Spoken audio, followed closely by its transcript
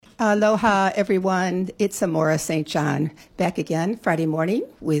Aloha, everyone. It's Amora St. John, back again Friday morning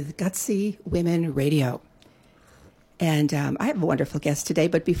with Gutsy Women Radio. And I have a wonderful guest today,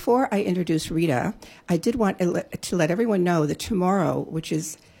 but before I introduce Rita, I did want to let everyone know that tomorrow, which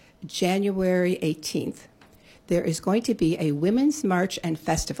is January 18th, there is going to be a Women's March and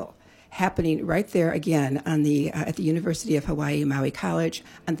Festival happening right there again on at the University of Hawaii, Maui College,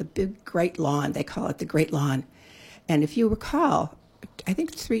 on the big Great Lawn. They call it the Great Lawn. And if you recall, I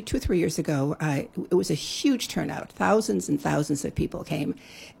think 2 or 3 years ago, it was a huge turnout. Thousands and thousands of people came.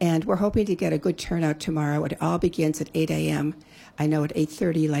 And we're hoping to get a good turnout tomorrow. It all begins at 8 a.m. I know at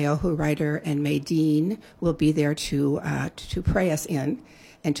 8:30, Laohu Ryder and May Dean will be there to pray us in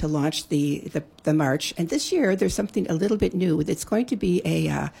and to launch the march. And this year, there's something a little bit new. It's going to be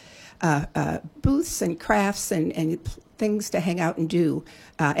booths and crafts and things to hang out and do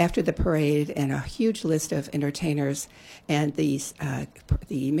after the parade, and a huge list of entertainers. And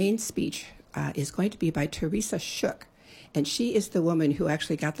the main speech is going to be by Teresa Shook. And she is the woman who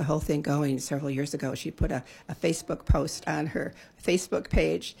actually got the whole thing going several years ago. She put a Facebook post on her Facebook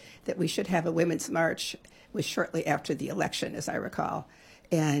page that we should have a women's march. It was shortly after the election, as I recall.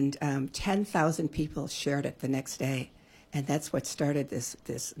 And 10,000 people shared it the next day. And that's what started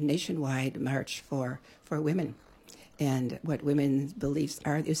this nationwide march for women. And what women's beliefs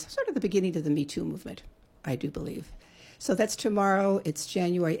are is sort of the beginning of the Me Too movement, I do believe. So that's tomorrow. It's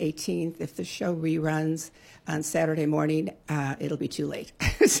January 18th. If the show reruns on Saturday morning, it'll be too late.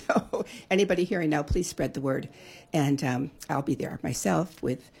 So anybody hearing now, please spread the word. And I'll be there myself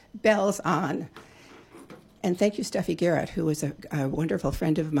with bells on. And thank you, Steffi Garrett, who was a wonderful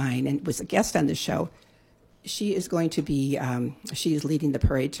friend of mine and was a guest on this show. She is going to be, she is leading the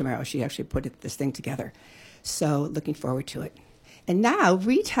parade tomorrow. She actually put this thing together. So looking forward to it. And now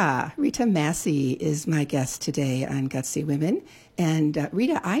Rita Massey is my guest today on Gutsy Women. And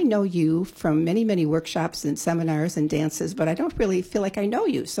Rita, I know you from many, many workshops and seminars and dances, but I don't really feel like I know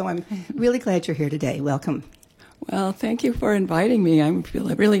you. So I'm really glad you're here today. Welcome. Well, thank you for inviting me. I feel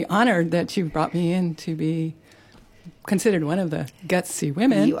really honored that you brought me in to be considered one of the Gutsy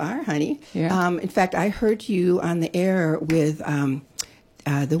Women. You are, honey. Yeah. In fact, I heard you on the air with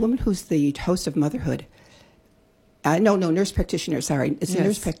the woman who's the host of Motherhood. Nurse Practitioner, sorry. It's a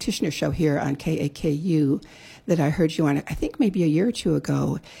Nurse Practitioner show here on KAKU that I heard you on, I think maybe a year or two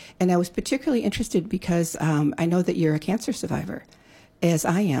ago. And I was particularly interested because I know that you're a cancer survivor, as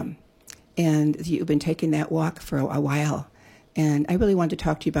I am. And you've been taking that walk for a while. And I really wanted to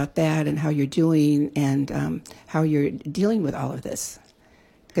talk to you about that and how you're doing and how you're dealing with all of this.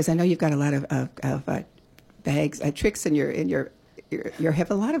 Because I know you've got a lot of bags, tricks in your you have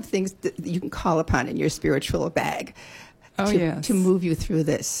a lot of things that you can call upon in your spiritual bag to move you through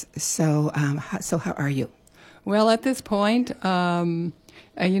this. So, how are you? Well, at this point, I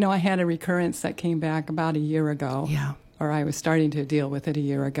had a recurrence that came back about a year ago. Yeah. Or I was starting to deal with it a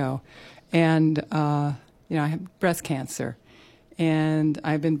year ago. And, I have breast cancer. And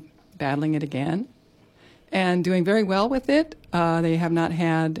I've been battling it again and doing very well with it. They have not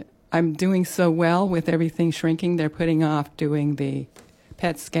had... I'm doing so well with everything shrinking, they're putting off doing the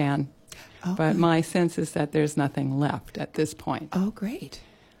PET scan. Oh, but my sense is that there's nothing left at this point. Oh, great.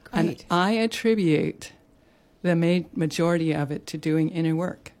 And I attribute the majority of it to doing inner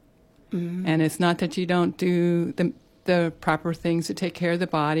work. Mm-hmm. And it's not that you don't do the proper things to take care of the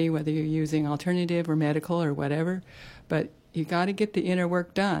body, whether you're using alternative or medical or whatever, but you got to get the inner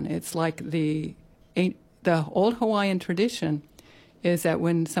work done. It's like the old Hawaiian tradition is that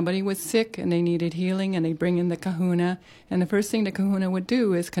when somebody was sick and they needed healing and they bring in the kahuna, and the first thing the kahuna would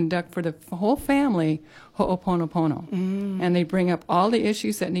do is conduct for the whole family ho'oponopono. And they bring up all the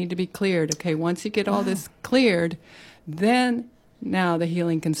issues that need to be cleared. Okay, once you get all this cleared, then now the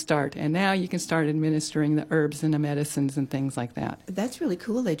healing can start. And now you can start administering the herbs and the medicines and things like that. That's really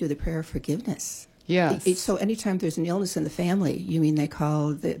cool. They do the prayer of forgiveness. Yes. So anytime there's an illness in the family, you mean they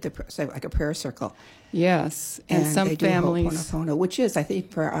call like a prayer circle. Yes. And some they families... do Ho'oponopono, which is, I think,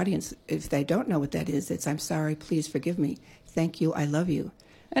 for our audience, if they don't know what that is, it's I'm sorry, please forgive me. Thank you, I love you.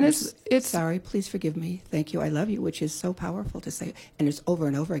 And it's sorry, please forgive me. Thank you, I love you, which is so powerful to say. And it's over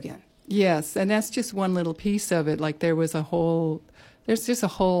and over again. Yes, and that's just one little piece of it. Like there's just a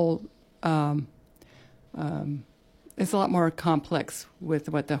whole... it's a lot more complex with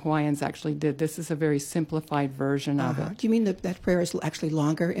what the Hawaiians actually did. This is a very simplified version of it. Do you mean that prayer is actually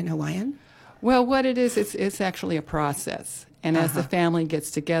longer in Hawaiian? Well, what it is, it's actually a process. And as the family gets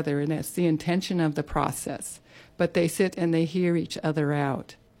together, and it's the intention of the process. But they sit and they hear each other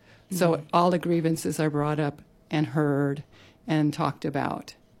out. So all the grievances are brought up and heard and talked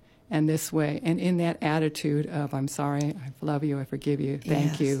about. and this way. And in that attitude of, I'm sorry, I love you, I forgive you,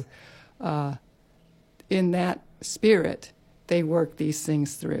 thank you. In that spirit, they work these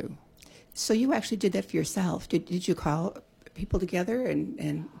things through. So you actually did that for yourself. Did you call people together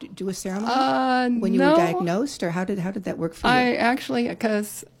and do a ceremony when you no. were diagnosed, or how did that work for you?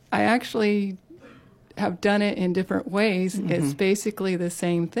 Because I actually have done it in different ways. Mm-hmm. It's basically the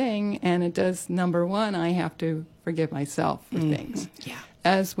same thing, and it does, number one, I have to forgive myself for things,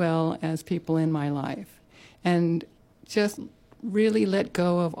 as well as people in my life, and just really let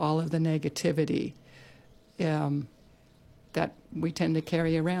go of all of the negativity that we tend to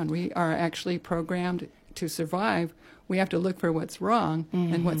carry around. We are actually programmed to survive. We have to look for what's wrong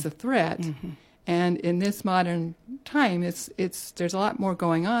and what's a threat. And in this modern time, there's a lot more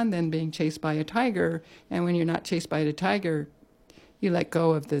going on than being chased by a tiger. And when you're not chased by a tiger, you let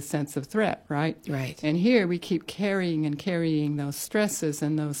go of the sense of threat, right? Right. And here we keep carrying those stresses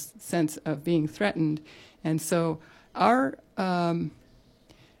and those sense of being threatened. And so our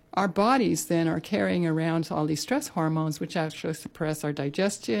bodies then are carrying around all these stress hormones, which actually suppress our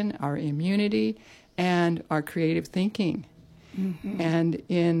digestion, our immunity, and our creative thinking. And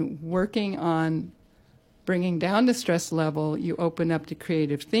in working on bringing down the stress level, you open up to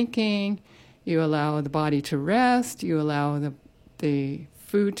creative thinking, you allow the body to rest, you allow the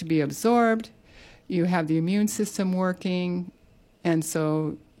food to be absorbed, you have the immune system working, and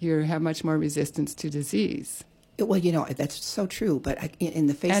so you have much more resistance to disease. Well, that's so true. But in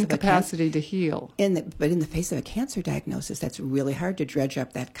the face and of capacity to heal. But in the face of a cancer diagnosis, that's really hard to dredge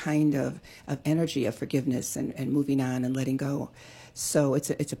up that kind of energy of forgiveness and moving on and letting go. So it's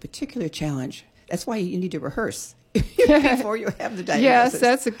a particular challenge. That's why you need to rehearse before you have the diagnosis. Yes,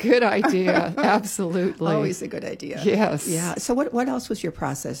 that's a good idea. Absolutely. Always a good idea. Yes. Yeah. So what else was your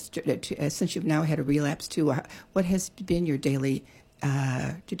process since you've now had a relapse too? What has been your daily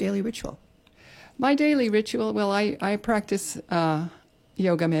ritual? My daily ritual, well, I practice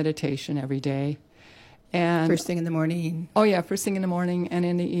yoga meditation every day. And first thing in the morning? Oh, yeah, first thing in the morning and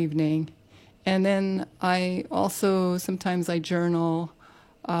in the evening. And then I also, sometimes I journal,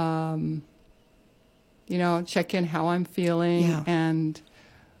 check in how I'm feeling and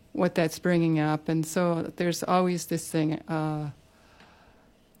what that's bringing up. And so there's always this thing, and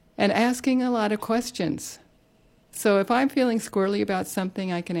asking a lot of questions. So if I'm feeling squirrely about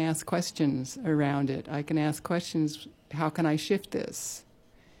something, I can ask questions around it. I can ask questions, how can I shift this?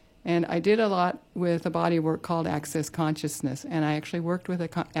 And I did a lot with a body work called Access Consciousness, and I actually worked with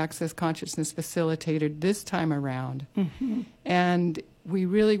a Access Consciousness facilitator this time around. And we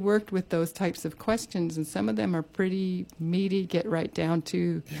really worked with those types of questions, and some of them are pretty meaty, get right down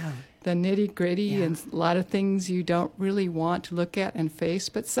to the nitty-gritty, and a lot of things you don't really want to look at and face.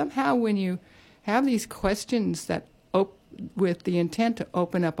 But somehow when you have these questions that with the intent to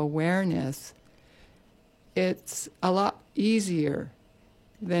open up awareness, it's a lot easier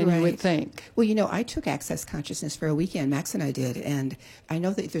than you would think. Well, I took Access Consciousness for a weekend. Max and I did, and I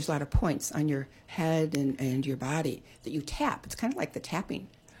know that there's a lot of points on your head and your body that you tap. It's kind of like the tapping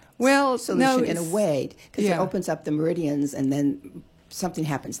solution in a way, because it opens up the meridians, and then something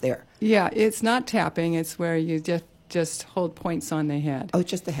happens there. Yeah, it's not tapping. It's where you just hold points on the head. Oh,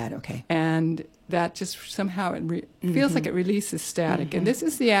 just the head, okay. And that just somehow it feels like it releases static. And this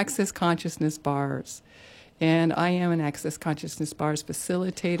is the Access Consciousness bars. And I am an Access Consciousness bars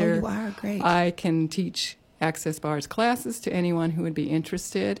facilitator. Oh, you are? Great. I can teach Access bars classes to anyone who would be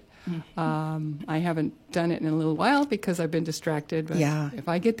interested. I haven't done it in a little while because I've been distracted. But if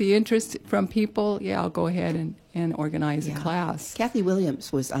I get the interest from people, I'll go ahead and organize a class. Kathy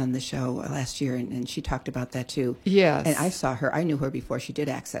Williams was on the show last year, and she talked about that too. Yes. And I saw her. I knew her before she did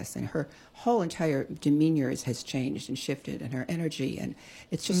Access, and her whole entire demeanor has changed and shifted, and her energy, and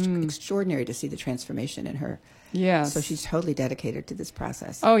it's just extraordinary to see the transformation in her. Yes. So she's totally dedicated to this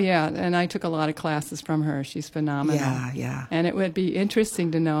process. Oh, yeah. And I took a lot of classes from her. She's phenomenal. Yeah. And it would be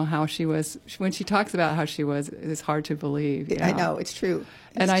interesting to know how she was. When she talks about how she was, it's hard to believe. I know. It's true.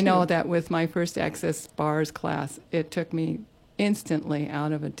 I know that with my first Access Bars class, it took me instantly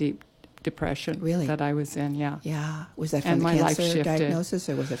out of a deep depression that I was in. Yeah. Was that from the cancer diagnosis,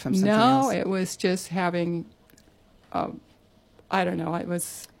 or was it from something else? No, it was just having, I don't know, it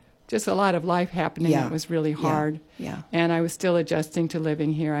was just a lot of life happening. It was really hard. Yeah. And I was still adjusting to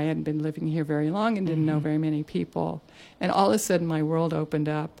living here. I hadn't been living here very long and didn't know very many people. And all of a sudden my world opened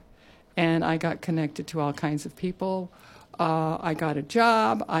up, and I got connected to all kinds of people. I got a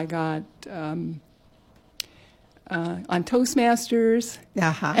job. I got on Toastmasters.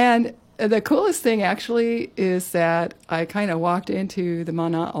 And the coolest thing actually is that I kind of walked into the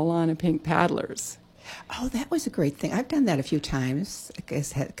Mauna Olana Pink Paddlers. Oh, that was a great thing. I've done that a few times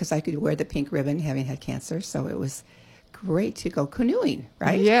because I could wear the pink ribbon having had cancer. So it was great to go canoeing,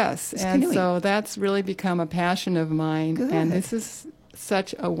 right? Yes, It's and canoeing. so that's really become a passion of mine. Good. And this is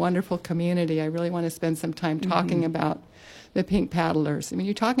such a wonderful community. I really want to spend some time talking about the pink paddlers. I mean,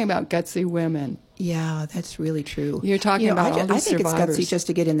 you're talking about gutsy women. Yeah, that's really true. You're talking about all I these think survivors. it's gutsy just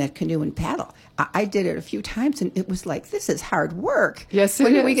to get in that canoe and paddle. I did it a few times, and it was like, this is hard work. Yes, it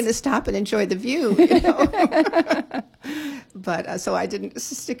when is. are we going to stop and enjoy the view? You know? But so I didn't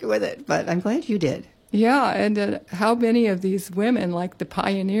stick with it. But I'm glad you did. Yeah, and how many of these women, like the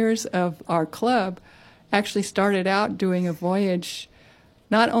pioneers of our club, actually started out doing a voyage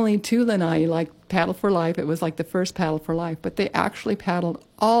not only to Lanai, like Paddle for Life, it was like the first Paddle for Life, but they actually paddled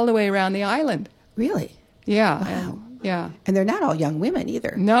all the way around the island. Really? Yeah. Wow. Yeah. And they're not all young women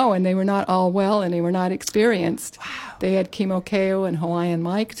either. No, and they were not all well, and they were not experienced. Wow. They had Kimo Keo and Hawaiian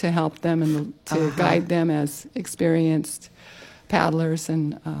Mike to help them and to guide them as experienced paddlers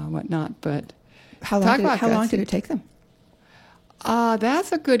and whatnot. But How long did it take them?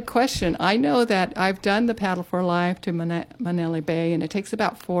 that's a good question. I know that I've done the Paddle for Life to Manele Bay, and it takes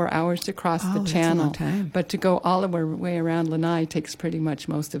about 4 hours to cross the that's a channel. long time. But to go all the way around Lanai takes pretty much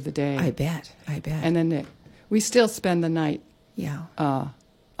most of the day. I bet. And then we still spend the night Yeah.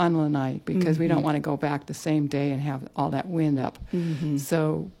 on Lanai because we don't want to go back the same day and have all that wind up.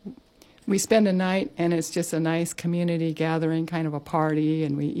 So we spend a night, and it's just a nice community gathering, kind of a party,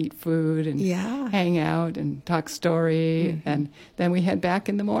 and we eat food and Yeah. hang out and talk story, and then we head back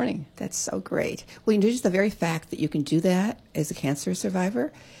in the morning. That's so great. Well, just the very fact that you can do that as a cancer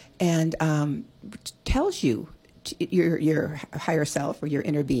survivor, and tells you, your higher self or your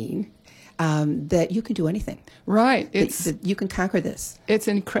inner being, that you can do anything. Right. That you can conquer this. It's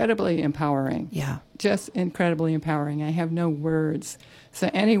incredibly empowering. Yeah. Just incredibly empowering. I have no words. So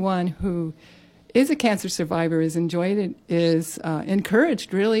anyone who is a cancer survivor is encouraged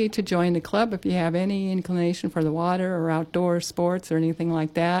really to join the club if you have any inclination for the water or outdoor sports or anything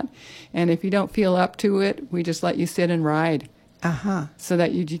like that. And if you don't feel up to it, we just let you sit and ride. So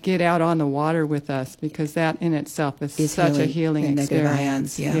that you get out on the water with us, because that in itself is such a healing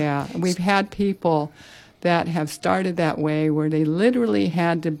experience. Yeah. We've had people that have started that way where they literally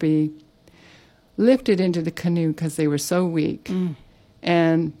had to be lifted into the canoe because they were so weak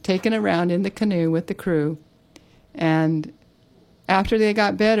and taken around in the canoe with the crew. And after they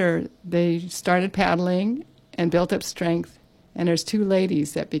got better, they started paddling and built up strength. And there's 2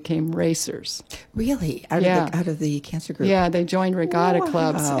 ladies that became racers. Really? Out of the cancer group? Yeah, they joined regatta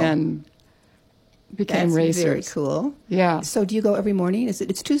clubs and became racers. Very cool. Yeah. So do you go every morning?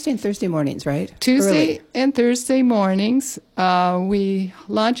 It's Tuesday and Thursday mornings, right? Tuesday Early. and Thursday mornings. We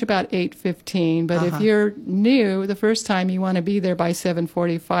launch about 8:15, but if you're new, the first time you want to be there by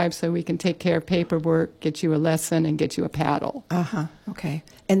 7:45 so we can take care of paperwork, get you a lesson, and get you a paddle. Okay.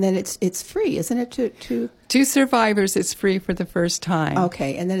 And then it's free, isn't it? To survivors, it's free for the first time.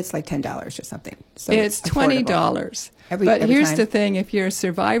 Okay, and then it's like $10 or something. So it's $20. But here's time? the thing: if you're a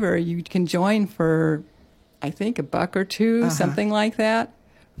survivor, you can join for, I think, $1 or $2, something like that,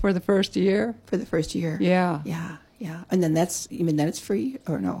 for the first year. For the first year. Yeah. And then then it's free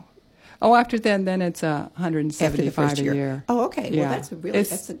or no? Oh, after then it's $175 After the first a year. year. Oh, okay. Yeah. Well,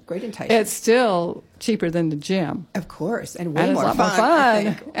 that's a great enticement. It's still cheaper than the gym. Of course, and way And it's more a lot more fun. fun.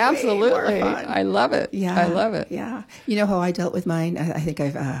 I think. Absolutely. Way more fun. I love it. Yeah, I love it. Yeah. You know how I dealt with mine? I think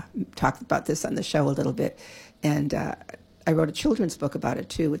I've talked about this on the show a little bit, and I wrote a children's book about it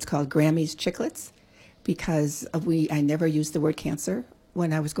too. It's called Grammy's Chiclets, because I never used the word cancer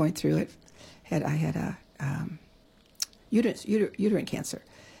when I was going through it. I had a uterine cancer.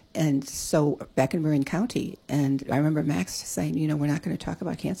 And so back in Marin County, and I remember Max saying, we're not going to talk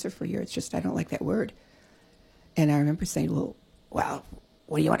about cancer for a year. It's just, I don't like that word. And I remember saying, well,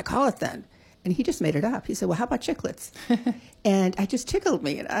 what do you want to call it then? And he just made it up. He said, well, how about chiclets? And it just tickled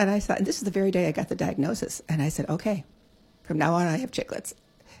me. And I thought, and this is the very day I got the diagnosis. And I said, okay, from now on I have chiclets.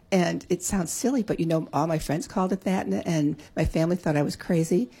 And it sounds silly, but all my friends called it that, and my family thought I was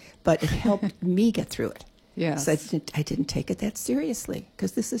crazy, but it helped me get through it. Yes. So I didn't take it that seriously,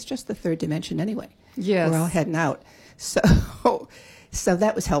 because this is just the 3rd dimension anyway. Yes. We're all heading out. So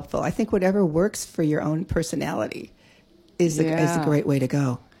that was helpful. I think whatever works for your own personality is a great way to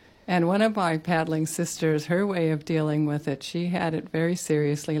go. And one of my paddling sisters, her way of dealing with it, she had it very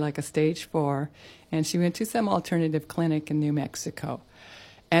seriously, like a stage 4, and she went to some alternative clinic in New Mexico.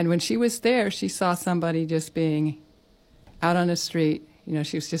 And when she was there, she saw somebody just being out on the street.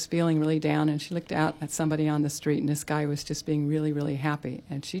 She was just feeling really down, and she looked out at somebody on the street, and this guy was just being really, really happy.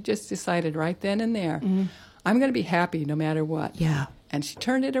 And she just decided right then and there, I'm going to be happy no matter what. Yeah. And she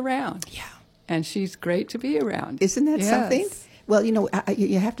turned it around. Yeah. and she's great to be around. Isn't that Yes. something? Well,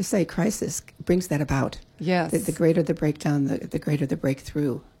 you have to say crisis brings that about. Yes. The greater the breakdown, the greater the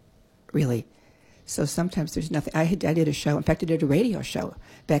breakthrough, really. So sometimes there's nothing. I did a show. In fact, I did a radio show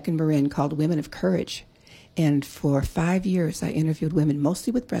back in Marin called Women of Courage. And for 5 years, I interviewed women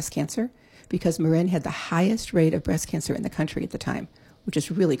mostly with breast cancer because Marin had the highest rate of breast cancer in the country at the time, which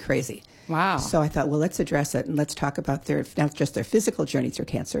is really crazy. Wow. So I thought, well, let's address it and let's talk about not just their physical journey through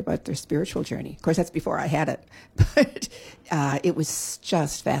cancer, but their spiritual journey. Of course, that's before I had it. But it was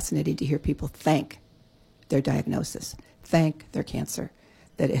just fascinating to hear people thank their diagnosis, thank their cancer,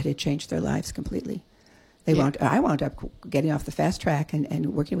 that it had changed their lives completely. I wound up getting off the fast track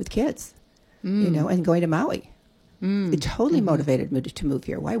and working with kids, and going to Maui. It totally motivated me to move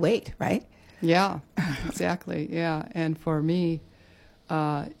here. Why wait, right? Yeah, exactly. Yeah. And for me,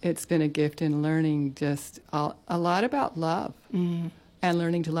 it's been a gift in learning just a lot about love and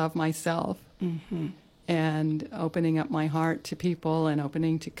learning to love myself and opening up my heart to people and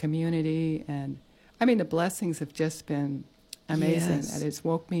opening to community. And I mean, the blessings have just been amazing. Yes. That it's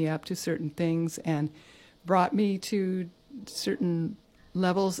woke me up to certain things and brought me to certain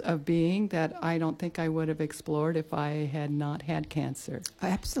levels of being that I don't think I would have explored if I had not had cancer.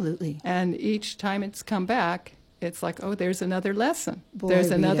 Absolutely. And each time it's come back, it's like, oh, there's another lesson. Boy, there's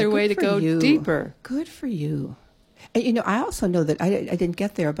another Rita, way to good go for you. deeper. Good for you. And, I also know that I didn't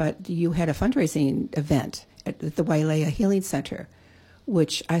get there, but you had a fundraising event at the Wailea Healing Center,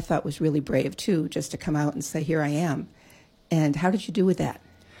 which I thought was really brave, too, just to come out and say, here I am. And how did you do with that?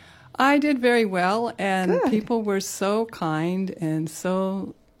 I did very well, and Good. people were so kind, and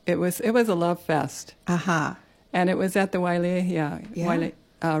so it was a love fest. Aha. And it was at the Wailea,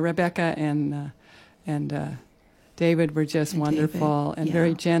 Yeah. Rebecca and David were just wonderful and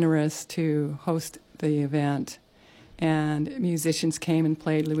very generous to host the event. And musicians came and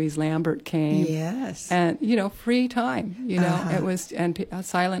played. Louise Lambert came. Yes. And, free time, it was, and a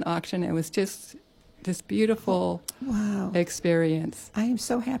silent auction. It was just this beautiful experience. I am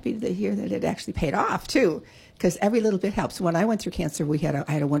so happy to hear that it actually paid off, too, because every little bit helps. When I went through cancer,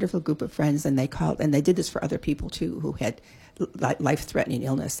 I had a wonderful group of friends, and they called, and they did this for other people, too, who had life-threatening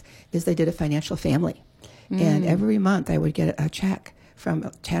illness, is they did a financial family. And every month I would get a check from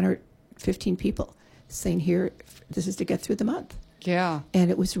 10 or 15 people saying, here, this is to get through the month. Yeah.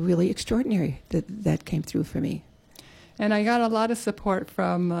 And it was really extraordinary that came through for me. And I got a lot of support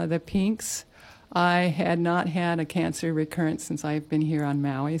from the Pinks. I had not had a cancer recurrence since I've been here on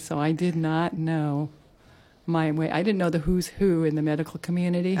Maui, so I did not know my way. I didn't know the who's who in the medical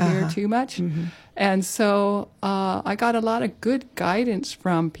community here too much. Mm-hmm. And so I got a lot of good guidance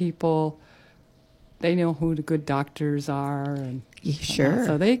from people. They know who the good doctors are. And Sure.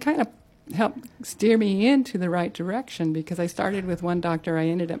 so they kind of helped steer me into the right direction, because I started with one doctor I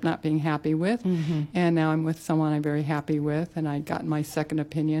ended up not being happy with, and now I'm with someone I'm very happy with, and I'd gotten my second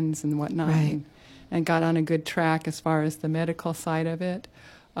opinions and whatnot, Right. and got on a good track as far as the medical side of it.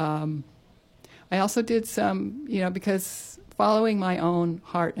 I also did some, because following my own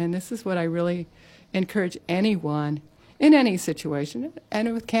heart, and this is what I really encourage anyone in any situation,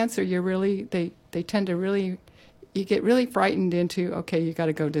 and with cancer, they tend to really, you get really frightened into, okay, you got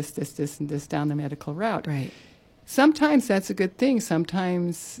to go this, and this down the medical route. Right. Sometimes that's a good thing,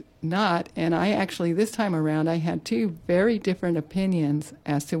 sometimes not. And I actually, this time around, I had two very different opinions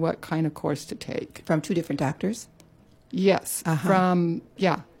as to what kind of course to take. From two different doctors? Yes. One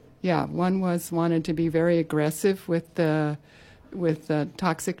wanted to be very aggressive with the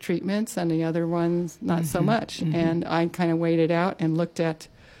toxic treatments, and the other one's not so much. And I kind of weighed it out and looked at,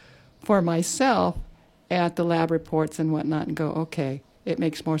 for myself, at the lab reports and whatnot, and go, okay, it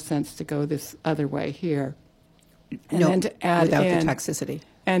makes more sense to go this other way here. And then to add without in the toxicity.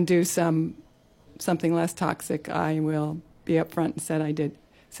 and do something less toxic, I will be upfront and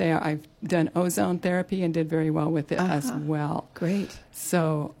say I've done ozone therapy and did very well with it as well. Great.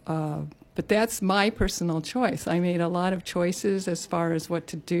 So, but that's my personal choice. I made a lot of choices as far as what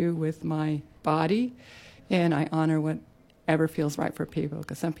to do with my body, and I honor whatever feels right for people.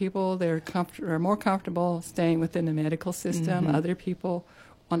 Because some people, are more comfortable staying within the medical system. Other people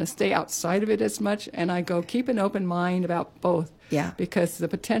want to stay outside of it as much, and I go, keep an open mind about both. Yeah. Because the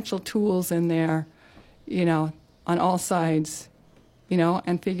potential tools in there, on all sides,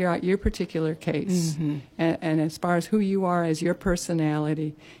 and figure out your particular case. And as far as who you are as your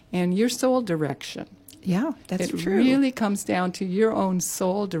personality and your soul direction. Yeah, that's true. It really comes down to your own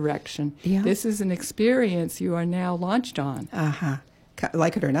soul direction. Yeah. This is an experience you are now launched on.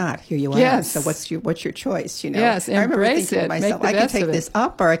 Like it or not, here you are. Yes. So what's your choice? Yes, I remember embrace thinking it. to myself, Make the I can best take of it. this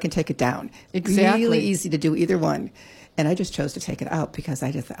up or I can take it down. Exactly. Really easy to do either one. And I just chose to take it out because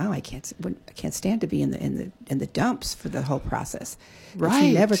I just thought, I can't stand to be in the dumps for the whole process. Right.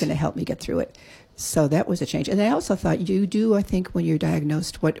 It's never going to help me get through it. So that was a change. And I also thought you do, I think, when you're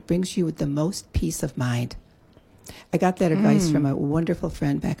diagnosed, what brings you the most peace of mind. I got that advice from a wonderful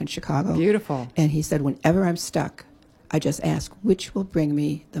friend back in Chicago. Beautiful. And he said, whenever I'm stuck, I just ask, which will bring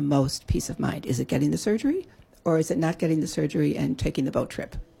me the most peace of mind? Is it getting the surgery, or is it not getting the surgery and taking the boat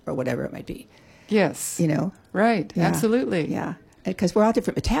trip, or whatever it might be? Yes. You know? Right. Yeah. Absolutely. Yeah. Because we're all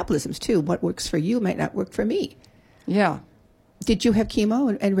different metabolisms, too. What works for you might not work for me. Yeah. Did you have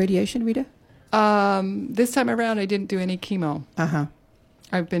chemo and radiation, Rita? This time around, I didn't do any chemo. Uh-huh.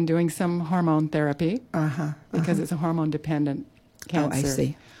 I've been doing some hormone therapy because it's a hormone-dependent cancer. Oh, I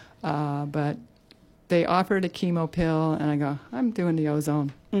see. But they offered a chemo pill, and I go, I'm doing the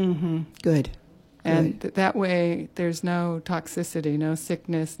ozone. Mm-hmm. Good. And that way, there's no toxicity, no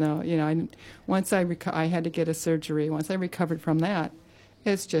sickness, no, once I had to get a surgery. Once I recovered from that,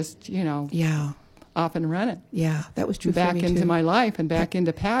 it's just, Yeah. off and running. Yeah, that was true Back for me, into too. my life and back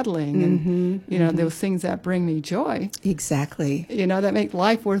into paddling and, those things that bring me joy. Exactly. That make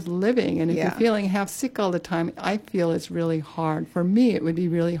life worth living. And if Yeah. you're feeling half sick all the time, I feel it's really hard. For me, it would be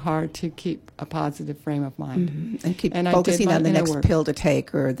really hard to keep a positive frame of mind. Mm-hmm. And keep And I did focusing my on the inner next work. pill to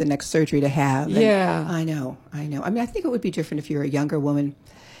take or the next surgery to have. And Yeah. I know. I mean, I think it would be different if you're a younger woman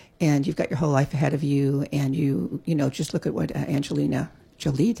and you've got your whole life ahead of you and you just look at what Angelina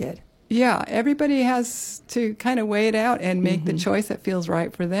Jolie did. Yeah, everybody has to kind of weigh it out and make the choice that feels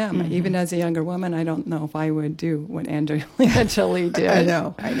right for them. Even as a younger woman, I don't know if I would do what Angelina Jolie did. I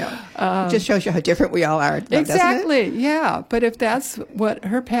know. It just shows you how different we all are, though, Exactly, doesn't it? yeah. But if that's what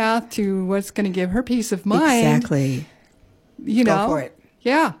her path to what's going to give her peace of mind, Exactly. Go for it.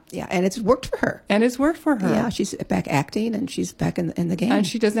 Yeah. Yeah, and it's worked for her. And it's worked for her. Yeah, she's back acting and she's back in the game. And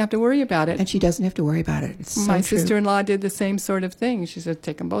she doesn't have to worry about it. And she doesn't have to worry about it. It's so My true. sister-in-law did the same sort of thing. She said,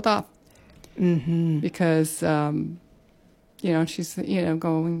 take them both off. Mm-hmm. Because, she's,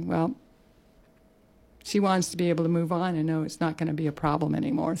 going, well, she wants to be able to move on and know it's not going to be a problem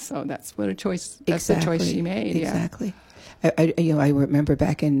anymore. So that's what a choice. That's the choice she made. Exactly. Yeah. I remember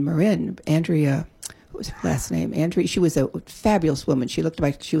back in Marin, Andrea. What was her last name? Andrea. She was a fabulous woman. She looked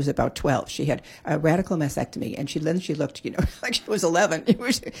like she was about 12. She had a radical mastectomy, and she looked, like she was 11.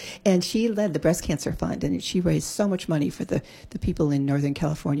 And she led the breast cancer fund, and she raised so much money for the people in Northern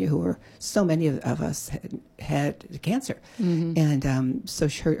California who were, so many of us had cancer. Mm-hmm. And so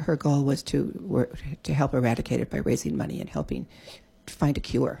her goal was to help eradicate it by raising money and helping find a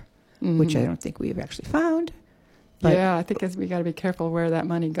cure, which I don't think we've actually found. But yeah, I think we got to be careful where that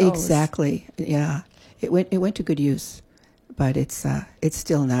money goes. Exactly. Yeah, it went to good use, but it's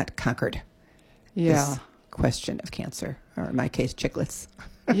still not conquered. Yeah. This question of cancer, or in my case, chiclets.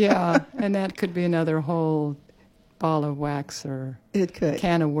 Yeah, and that could be another whole ball of wax or it could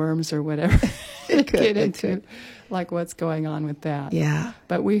can of worms or whatever. It could get into like what's going on with that. Yeah.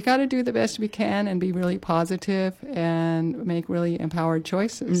 But we've got to do the best we can and be really positive and make really empowered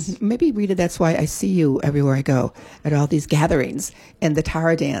choices. Mm-hmm. Maybe, Rita, that's why I see you everywhere I go at all these gatherings and the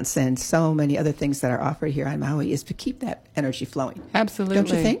Tara dance and so many other things that are offered here on Maui, is to keep that energy flowing. Absolutely. Don't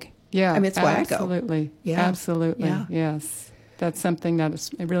you think? Yeah. I mean, it's why I go. Absolutely. Yeah. Absolutely. Yeah. Yes. That's something that is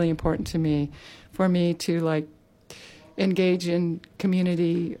really important to me. For me to engage in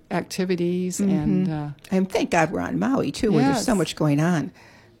community activities and thank God we're on Maui too, where there's so much going on.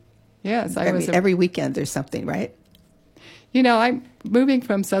 Yes, every weekend there's something, right? I'm moving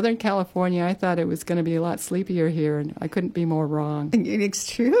from Southern California. I thought it was going to be a lot sleepier here, and I couldn't be more wrong. It's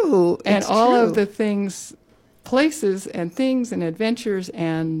true. And all of the places and adventures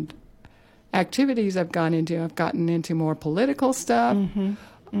and activities I've gotten into more political stuff,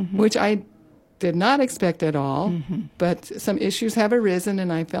 which I did not expect at all, but some issues have arisen,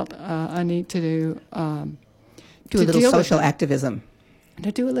 and I felt a need to do a little social activism.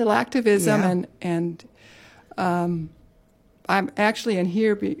 To do a little activism, and I'm actually in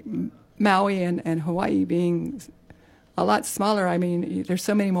here, Maui and Hawaii being a lot smaller. I mean, there's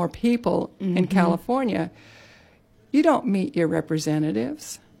so many more people in California. You don't meet your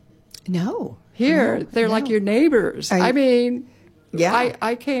representatives. No. Here, they're like your neighbors. I mean,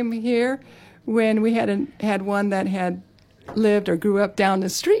 I came here when we had one that had lived or grew up down the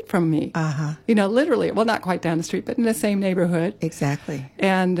street from me. Literally, well, not quite down the street, but in the same neighborhood. Exactly.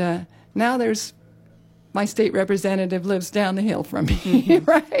 And now there's my state representative lives down the hill from me,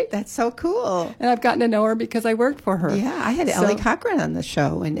 right? That's so cool. And I've gotten to know her because I worked for her. Yeah, I had Ellie Cochran on the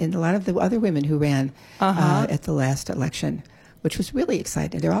show, and a lot of the other women who ran at the last election, which was really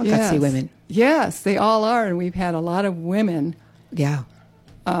exciting. They're all gutsy women. Yes, they all are, and we've had a lot of women. Yeah.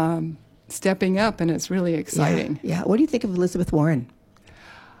 stepping up, and it's really exciting. Yeah. What do you think of Elizabeth Warren?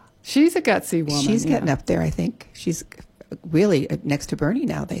 She's a gutsy woman. She's getting up there, I think. She's really next to Bernie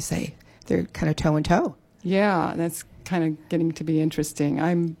now, they say. They're kind of toe in toe. Yeah, that's kind of getting to be interesting.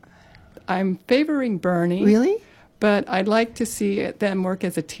 I'm favoring Bernie. Really? But I'd like to see them work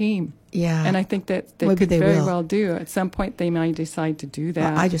as a team. Yeah. And I think that they Maybe could they very will. well do. At some point, they might decide to do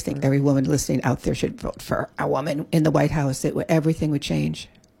that. Well, I just think every woman listening out there should vote for a woman in the White House. Everything would change.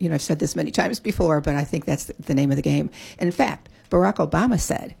 You know, I've said this many times before, but I think that's the name of the game. And in fact, Barack Obama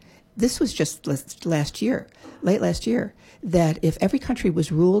said, this was just late last year, that if every country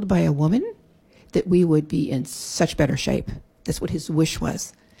was ruled by a woman, that we would be in such better shape. That's what his wish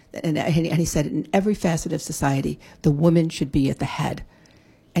was. And he said in every facet of society, the woman should be at the head.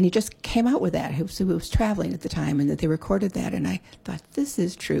 And he just came out with that. He was traveling at the time, and that they recorded that. And I thought, this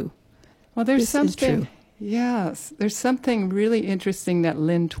is true. Well, there's This is something. true. Yes, there's something really interesting that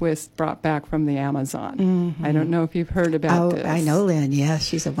Lynn Twist brought back from the Amazon. I don't know if you've heard about this. I know Lynn. Yes,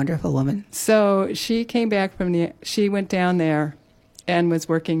 she's a wonderful woman. So she came back she went down there and was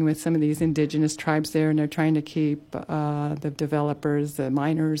working with some of these indigenous tribes there, and they're trying to keep the developers, the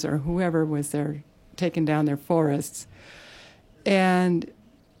miners, or whoever was there taking down their forests. And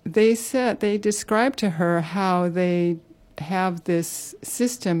they described to her how they have this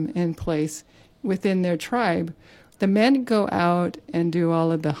system in place within their tribe. The men go out and do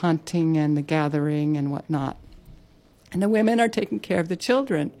all of the hunting and the gathering and whatnot. And the women are taking care of the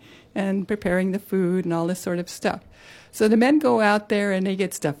children and preparing the food and all this sort of stuff. So the men go out there and they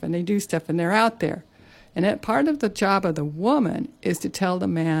get stuff and they do stuff and they're out there. And part of the job of the woman is to tell the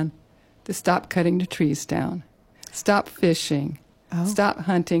man to stop cutting the trees down, stop fishing, stop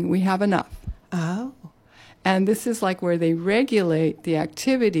hunting. We have enough. Oh. And this is like where they regulate the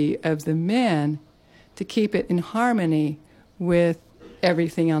activity of the men to keep it in harmony with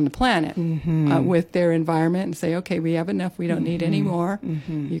everything on the planet, with their environment, and say, okay, we have enough. We don't need any more.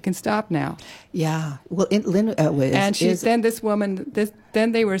 You can stop now. Yeah. Well, Lynn then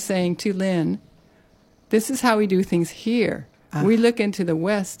they were saying to Lynn, this is how we do things here. We look into the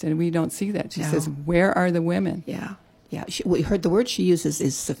West and we don't see that. She says, where are the women? Yeah. Yeah. We heard the word she uses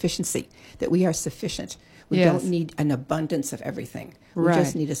is sufficiency, that we are sufficient. We don't need an abundance of everything. We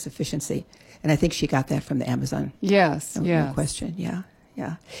just need a sufficiency. And I think she got that from the Amazon. Yes, No question. Yeah.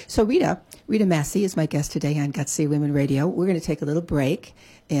 So Rita Massey is my guest today on Gutsy Women Radio. We're going to take a little break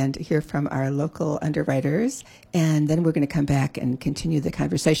and hear from our local underwriters, and then we're going to come back and continue the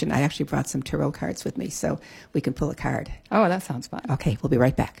conversation. I actually brought some tarot cards with me, so we can pull a card. Oh, that sounds fun. Okay, we'll be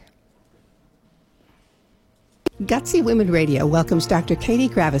right back. Gutsy Women Radio welcomes Dr. Katie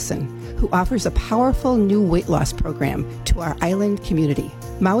Gravison, who offers a powerful new weight loss program to our island community.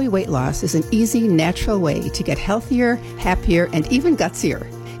 Maui weight loss is an easy, natural way to get healthier, happier, and even gutsier.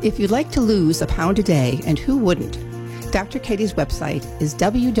 If you'd like to lose a pound a day, and who wouldn't, Dr. Katie's website is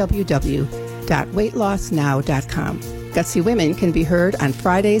www.weightlossnow.com. Gutsy Women can be heard on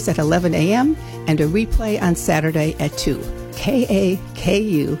Fridays at 11 a.m. and a replay on Saturday at 2.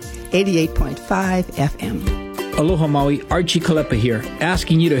 KAKU 88.5 FM. Aloha Maui, Archie Kalepa here,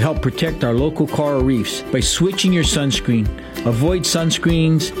 asking you to help protect our local coral reefs by switching your sunscreen. Avoid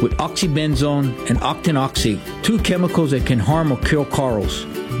sunscreens with oxybenzone and octinoxate, two chemicals that can harm or kill corals.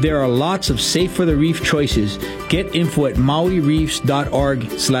 There are lots of safe for the reef choices. Get info at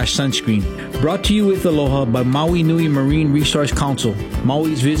mauireefs.org/sunscreen. Brought to you with Aloha by Maui Nui Marine Resource Council,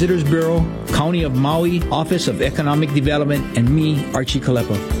 Maui's Visitors Bureau, County of Maui, Office of Economic Development, and me, Archie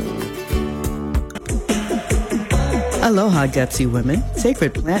Kalepa. Aloha, Gutsy Women.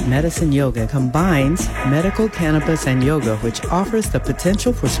 Sacred Plant Medicine Yoga combines medical cannabis and yoga, which offers the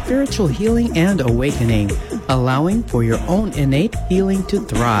potential for spiritual healing and awakening, allowing for your own innate healing to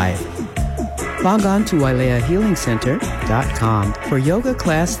thrive. Log on to waileahealingcenter.com for yoga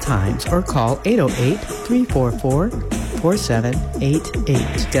class times or call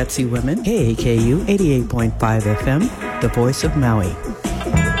 808-344-4788. Gutsy Women, KAKU 88.5 FM, the voice of Maui.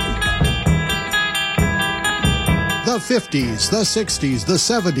 The 50s, the 60s, the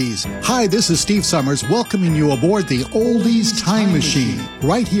 70s. Hi, this is Steve Summers welcoming you aboard the Oldies Time Machine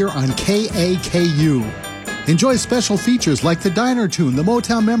right here on KAKU. Enjoy special features like the Diner Tune, the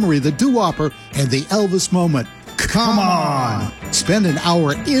Motown Memory, the Doo-Wopper, and the Elvis Moment. Come on! Spend an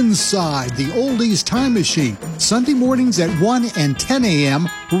hour inside the Oldies Time Machine, Sunday mornings at 1 and 10 a.m.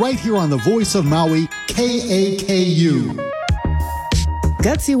 right here on the voice of Maui, KAKU.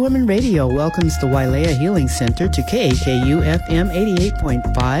 Gutsy Women Radio welcomes the Wailea Healing Center to KAKU FM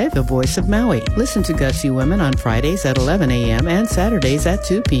 88.5, the voice of Maui. Listen to Gutsy Women on Fridays at 11 a.m. and Saturdays at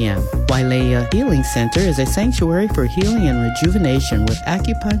 2 p.m. Wailea Healing Center is a sanctuary for healing and rejuvenation with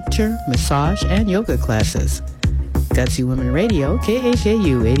acupuncture, massage, and yoga classes. Gutsy Women Radio,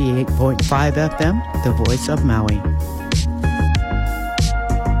 KAKU 88.5 FM, the voice of Maui.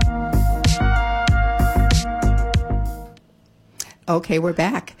 Okay, we're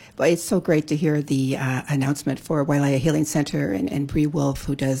back. But it's so great to hear the announcement for Wailea Healing Center and Bree Wolf,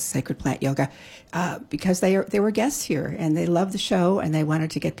 who does Sacred Plant Yoga, because they were guests here and they love the show and they wanted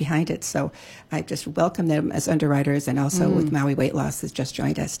to get behind it. So I just welcome them as underwriters, and also with Maui Weight Loss has just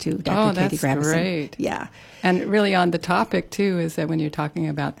joined us too. Dr. Katie That's Gravison. great. Yeah. And really on the topic too is that when you're talking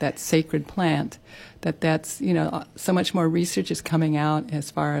about that sacred plant, that's so much more research is coming out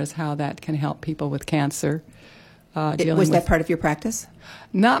as far as how that can help people with cancer. Was that part of your practice?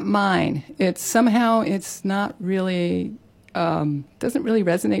 Not mine. It's not really, doesn't really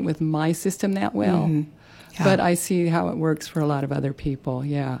resonate with my system that well. Mm-hmm. Yeah. But I see how it works for a lot of other people,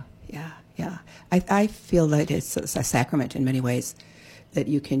 yeah. Yeah. I feel that it's a sacrament in many ways, that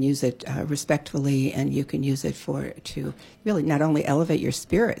you can use it respectfully, and you can use it to really not only elevate your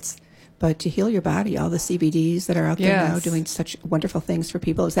spirits, but to heal your body. All the CBDs that are out there now doing such wonderful things for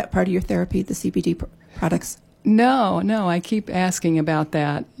people. Is that part of your therapy, the CBD products? No, I keep asking about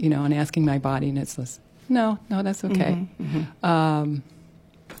that, and asking my body, and it's just, no, that's okay. Mm-hmm.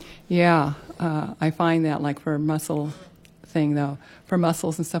 I find that, like, for muscle thing, though, for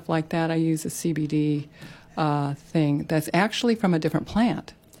muscles and stuff like that, I use a CBD thing that's actually from a different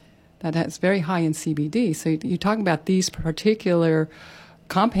plant that's very high in CBD. So you're talking about these particular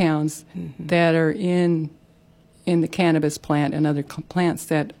compounds that are in the cannabis plant and other plants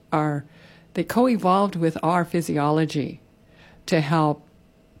that they co-evolved with our physiology to help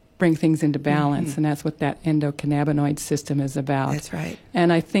bring things into balance, and that's what that endocannabinoid system is about. That's right.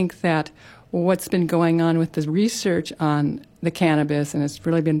 And I think that what's been going on with the research on the cannabis, and it's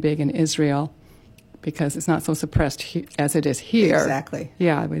really been big in Israel because it's not so suppressed as it is here. Exactly.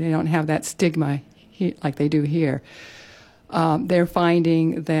 Yeah, they don't have that stigma like they do here. They're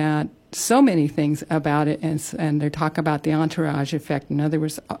finding that so many things about it, and they talk about the entourage effect. In other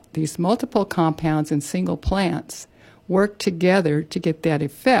words, these multiple compounds in single plants work together to get that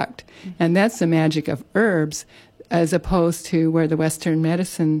effect. And that's the magic of herbs, as opposed to where the Western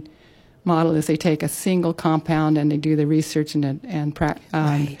medicine model is they take a single compound and they do the research and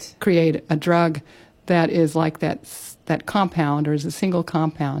create a drug that is like that compound, or is a single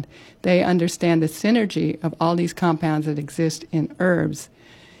compound. They understand the synergy of all these compounds that exist in herbs.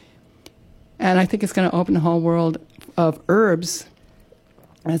 And I think it's going to open the whole world of herbs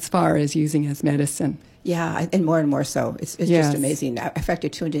as far as using as medicine. Yeah, and more so. It's just amazing. In fact, I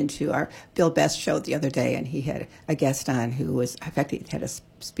tuned into our Bill Best show the other day, and he had a guest on who was, in fact, he had a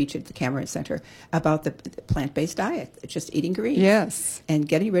speech at the Cameron Center about the plant-based diet, just eating greens. Yes. And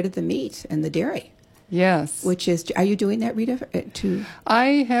getting rid of the meat and the dairy. Yes. Which is, are you doing that, Rita? I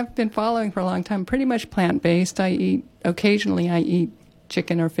have been following for a long time, pretty much plant-based. Occasionally I eat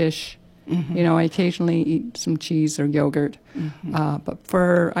chicken or fish. Mm-hmm. I occasionally eat some cheese or yogurt. Mm-hmm.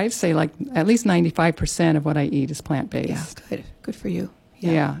 But I'd say like at least 95% of what I eat is plant-based. Yeah, good for you.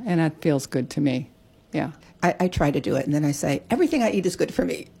 Yeah, and that feels good to me. Yeah. I try to do it, and then I say, everything I eat is good for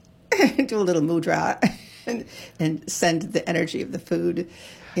me. Do a little mudra and send the energy of the food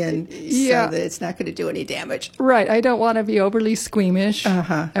in so that it's not going to do any damage. Right. I don't want to be overly squeamish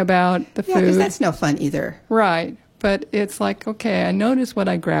about the food. Yeah, because that's no fun either. Right. But it's like, okay, I notice what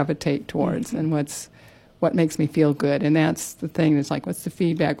I gravitate towards and what makes me feel good. And that's the thing. It's like, what's the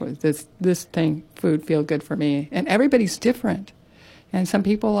feedback? Does this food feel good for me? And everybody's different. And some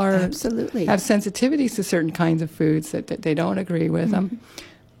people absolutely have sensitivities to certain kinds of foods that they don't agree with them.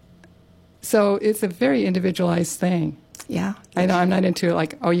 So it's a very individualized thing. Yeah. I know I'm not into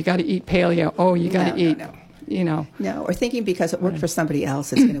like, oh, you got to eat paleo. Oh, you got to eat. No, or thinking because it worked for somebody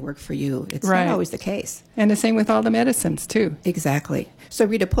else, it's going to work for you. It's not always the case. And the same with all the medicines, too. Exactly. So,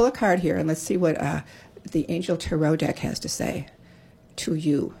 Rita, pull a card here, and let's see what the Angel Tarot deck has to say to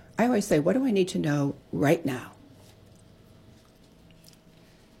you. I always say, what do I need to know right now?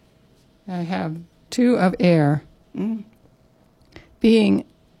 I have 2 of air. Being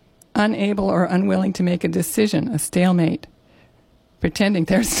unable or unwilling to make a decision, a stalemate, pretending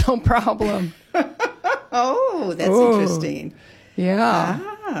there's no problem. Oh, that's interesting.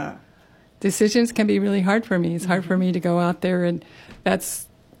 Yeah. Decisions can be really hard for me. It's hard for me to go out there, and that's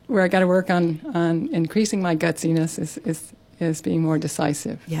where I got to work on increasing my gutsiness is being more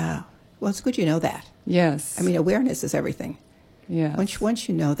decisive. Yeah. Well, it's good you know that. Yes. I mean, awareness is everything. Yes. Once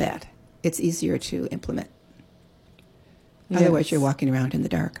you know that, it's easier to implement. Yes. Otherwise, you're walking around in the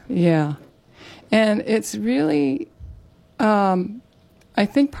dark. Yeah. And it's really, I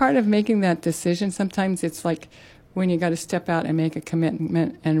think part of making that decision, sometimes it's like when you got to step out and make a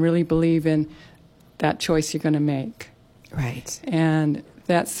commitment and really believe in that choice you're going to make. Right. And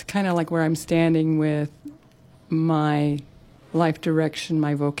that's kind of like where I'm standing with my life direction,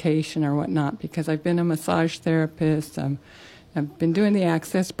 my vocation or whatnot, because I've been a massage therapist. I've been doing the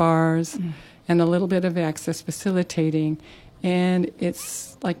access bars and a little bit of access facilitating. And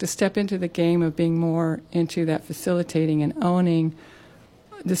it's like to step into the game of being more into that facilitating and owning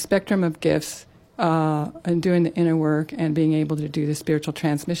the spectrum of gifts and doing the inner work and being able to do the spiritual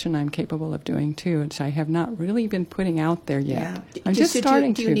transmission I'm capable of doing too, which I have not really been putting out there yet. Yeah. I'm just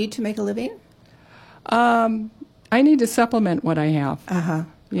starting to. Do you need to make a living? I need to supplement what I have. Uh-huh.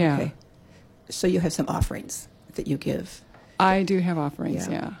 Yeah. Okay. So you have some offerings that you give. I do have offerings,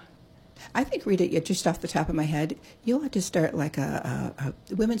 yeah. I think, Rita, just off the top of my head, you'll have to start like a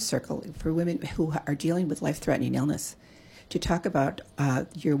women's circle for women who are dealing with life-threatening illness to talk about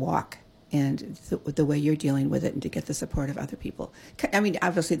your walk and the way you're dealing with it and to get the support of other people. I mean,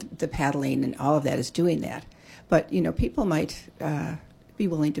 obviously the paddling and all of that is doing that. But, people might be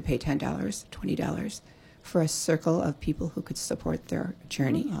willing to pay $10, $20 for a circle of people who could support their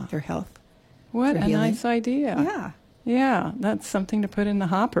journey, their health. What a nice idea. Yeah. Yeah, that's something to put in the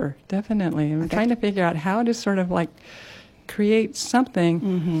hopper, definitely. I'm trying to figure out how to sort of like create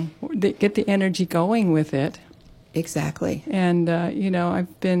something that get the energy going with it. Exactly. And,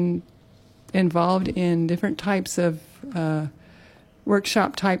 I've been involved in different types of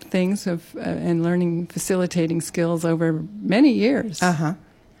workshop type things and learning facilitating skills over many years. Uh-huh.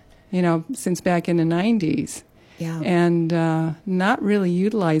 Since back in the 90s. Yeah. And not really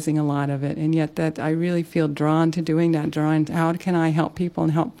utilizing a lot of it. And yet that I really feel drawn to doing that, how can I help people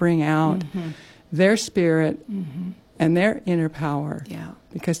and help bring out their spirit and their inner power. Yeah.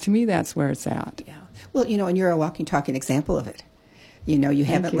 Because to me, that's where it's at. Yeah. Well, and you're a walking, talking example of it. You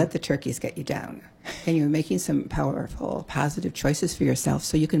haven't let the turkeys get you down. And you're making some powerful, positive choices for yourself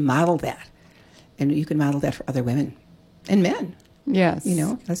so you can model that. And you can model that for other women and men. Yes.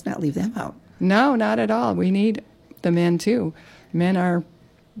 Let's not leave them out. No, not at all. We need the men too. Men are,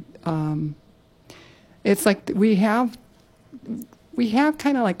 it's like we have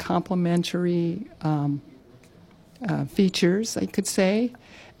kind of like complementary features, I could say,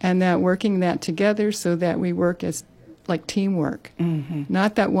 and that working that together so that we work as like teamwork.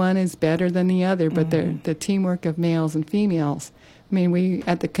 Not that one is better than the other, but the teamwork of males and females. I mean, we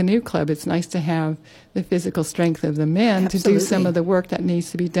at the Canoe Club, it's nice to have the physical strength of the men to do some of the work that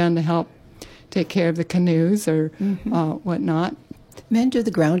needs to be done to help take care of the canoes or whatnot. Men do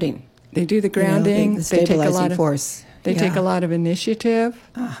the grounding. They do the grounding. The stabilizing force. They take a lot of initiative.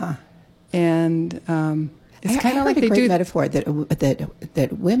 And it's kind of like they do. I heard a great metaphor that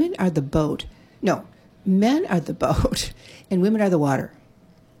women are the boat. No, men are the boat, and women are the water.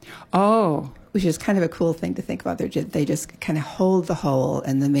 Oh. Which is kind of a cool thing to think about. They just kind of hold the whole,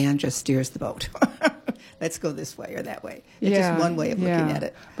 and the man just steers the boat. Let's go this way or that way. It's just one way of looking at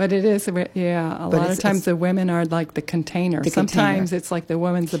it. But it is, a lot of times the women are like the container. Sometimes it's like the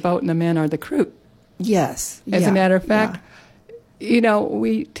woman's the boat and the men are the crew. Yes. As a matter of fact,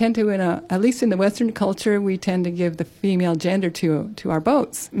 we tend to, at least in the Western culture, we tend to give the female gender to our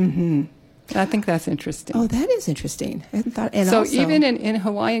boats. I think that's interesting. Oh, that is interesting. I hadn't thought. And so also, even in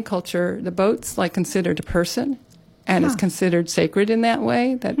Hawaiian culture, the boat's like considered a person, and it's considered sacred in that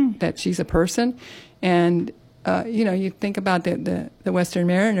way that she's a person. And you think about the Western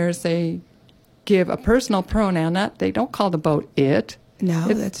mariners, they give a personal pronoun. They don't call the boat it. No,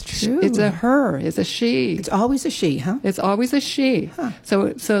 that's true. It's a her. It's a she. It's always a she, huh? It's always a she. Huh.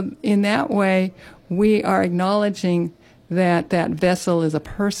 So in that way, we are acknowledging that vessel is a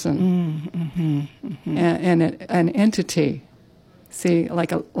person and an entity. See,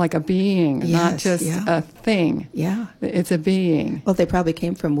 like a being, not just a thing. Yeah. It's a being. Well, they probably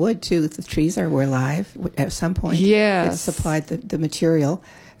came from wood, too. The trees were alive at some point. Yes. It supplied the material,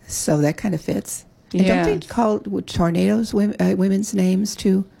 so that kind of fits. And yes. don't they call tornadoes women's names,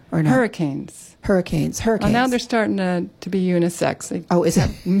 too, or not? Hurricanes. Hurricanes. Well, now they're starting to be unisex. Is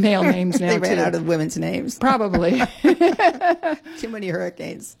it? Male names now, They ran too. out of women's names. Probably. Too many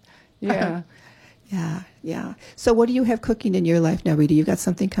hurricanes. Yeah. Yeah. So what do you have cooking in your life now, Rita? You've got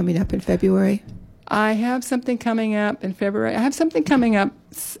something coming up in February? I have something coming up in February. I have something coming up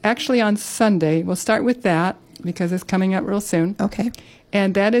actually on Sunday. We'll start with that because it's coming up real soon. Okay.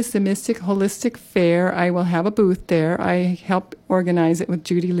 And that is the Mystic Holistic Fair. I will have a booth there. I help organize it with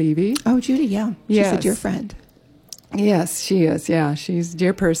Judy Levy. Oh, Judy, yeah. She's a dear friend. Yes, she is. Yeah, she's a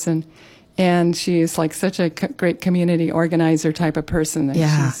dear person. And she is like such a great community organizer type of person.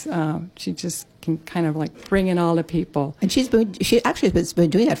 That she just can kind of like bring in all the people. And she actually has been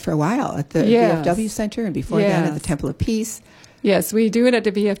doing that for a while at the VFW Center and before that at the Temple of Peace. Yes, we do it at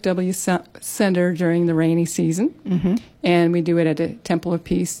the VFW Center during the rainy season, and we do it at the Temple of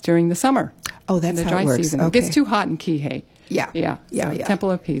Peace during the summer. Oh, that's the how dry it works. season. Okay. It gets too hot in Kihei. Yeah.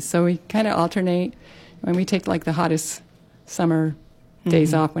 Temple of Peace. So we kind of alternate when we take like the hottest summer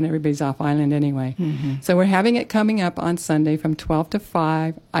days off when everybody's off island anyway. So we're having it coming up on Sunday from 12 to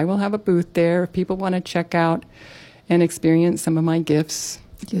 5. I will have a booth there if people want to check out and experience some of my gifts.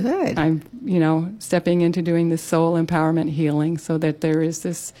 Good. I'm, stepping into doing this soul empowerment healing so that there is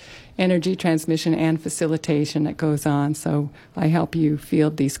this energy transmission and facilitation that goes on. So I help you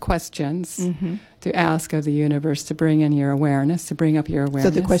field these questions to ask of the universe to bring in your awareness, to bring up your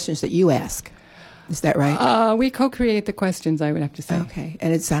awareness. So the questions that you ask. Is that right? We co-create the questions, I would have to say. Okay.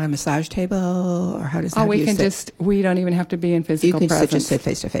 And it's on a massage table, or how does that we don't even have to be in physical presence. You can just sit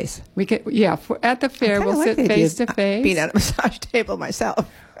face to face. We can, at the fair, we'll sit face to face. Being at a massage table myself.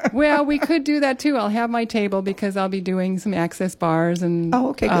 Well, we could do that too. I'll have my table because I'll be doing some access bars and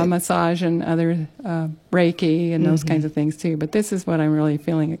massage and other Reiki and those kinds of things too. But this is what I'm really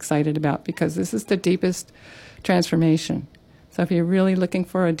feeling excited about because this is the deepest transformation. So if you're really looking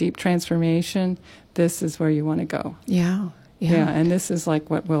for a deep transformation, this is where you want to go. Yeah. And this is like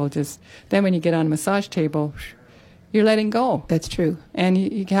what will then when you get on a massage table, you're letting go. That's true. And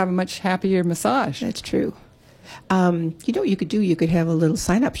you can have a much happier massage. That's true. What you could do? You could have a little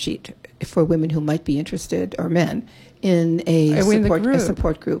sign-up sheet for women who might be interested, or men, in a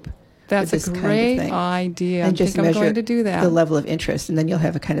support group. That's a great idea. And I'm going to do that. The level of interest, and then you'll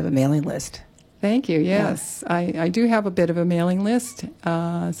have a kind of a mailing list. Thank you. Yes, yeah. I do have a bit of a mailing list,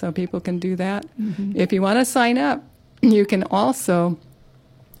 so people can do that. If you want to sign up, you can also,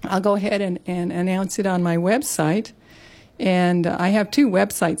 I'll go ahead and announce it on my website. And I have 2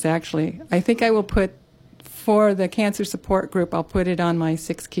 websites, actually. I think I will put, for the cancer support group, I'll put it on my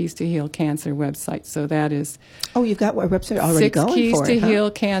 6 Keys to Heal Cancer website. So that is... Oh, you've got a website already going for it, 6 Keys to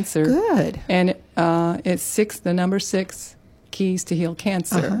Heal Cancer. Good. And it's the number 6 Keys to Heal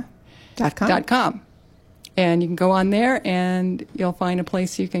Cancer. .com. And you can go on there and you'll find a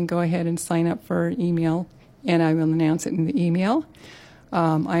place you can go ahead and sign up for email, and I will announce it in the email.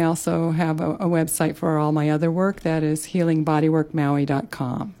 I also have a website for all my other work. That is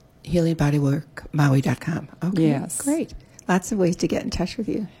healingbodyworkmaui.com. Healingbodyworkmaui.com. Okay, yes. Great. Lots of ways to get in touch with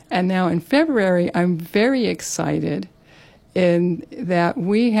you. And now in February, I'm very excited in that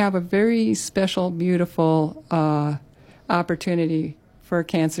we have a very special, beautiful opportunity for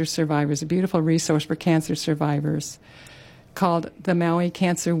cancer survivors, a beautiful resource for cancer survivors called the Maui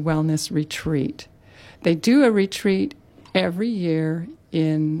Cancer Wellness Retreat. They do a retreat every year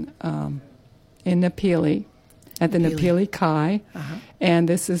in Napili, at the Napili Kai, and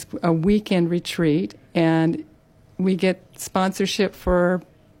this is a weekend retreat, and we get sponsorship for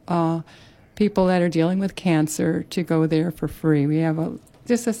people that are dealing with cancer to go there for free. We have a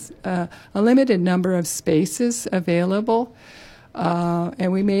limited number of spaces available.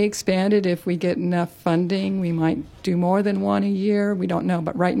 And we may expand it if we get enough funding. We might do more than one a year. We don't know.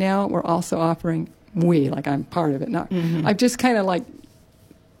 But right now, we're also offering, I'm part of it now. I'm just kind of like,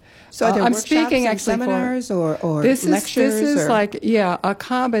 so are there I'm workshops speaking and actually seminars or this lectures? This is a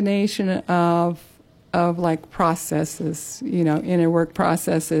combination of like processes, inner work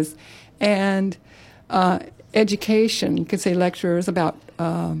processes, and education. You could say lectures about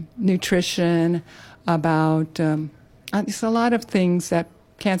nutrition, about... there's a lot of things that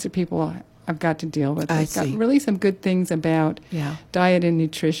cancer people have got to deal with. They've got really some good things about diet and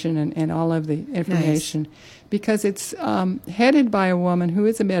nutrition and all of the information. Nice. Because it's headed by a woman who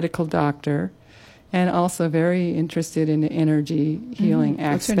is a medical doctor and also very interested in the energy healing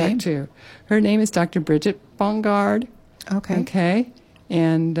aspect too. Her name is Dr. Bridget Bongard. Okay.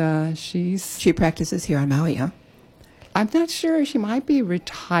 And she practices here on Maui, huh? I'm not sure. She might be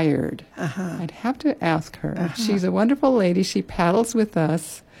retired. I'd have to ask her. She's a wonderful lady. She paddles with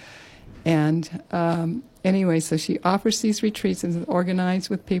us. And anyway, so she offers these retreats and is organized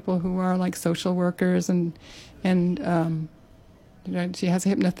with people who are like social workers. And she has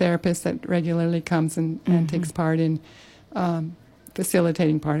a hypnotherapist that regularly comes and takes part in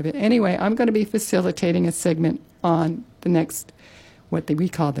facilitating part of it. Anyway, I'm going to be facilitating a segment on the next, we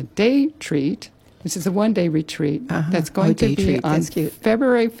call the day treat. This is a one-day retreat that's going to be on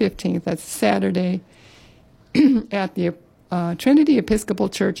February 15th. That's Saturday at the Trinity Episcopal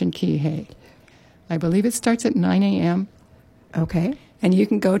Church in Kihei. I believe it starts at 9 a.m. Okay. And you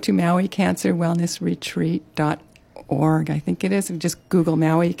can go to MauiCancerWellnessRetreat.org Maui.org, I think it is. Just Google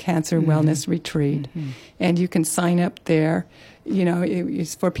Maui Cancer Wellness Retreat, and you can sign up there. You know,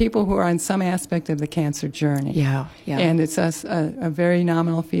 it's for people who are on some aspect of the cancer journey. Yeah. And it's a very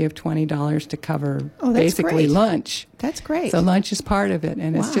nominal fee of $20 to cover great. basically lunch. That's great. So lunch is part of it,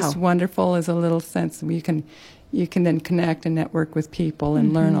 and it's just wonderful as a little sense. You can then connect and network with people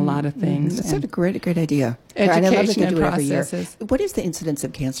and learn a lot of things. That's a great idea. Education and I love that they and do it every year. processes. What is the incidence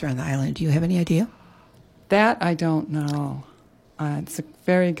of cancer on the island? Do you have any idea? That I don't know. It's a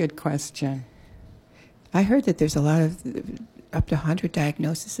very good question. I heard that there's a lot of up to 100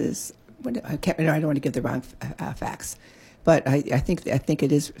 diagnoses. I don't want to give the wrong facts, but I think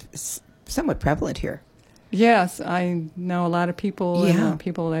it is somewhat prevalent here. Yes, I know a lot of people. Yeah.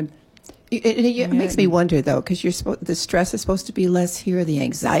 People that. It makes me wonder, though, because the stress is supposed to be less here, the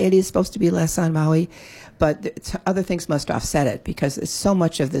anxiety is supposed to be less on Maui, but other things must offset it because so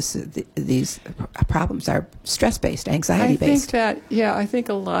much of these problems are stress-based, anxiety-based. I think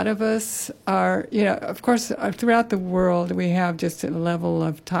a lot of us are, of course, throughout the world, we have just a level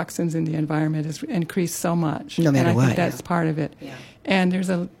of toxins in the environment has increased so much. No matter and what. I think that's part of it. Yeah. And there's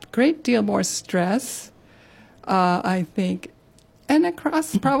a great deal more stress, I think, and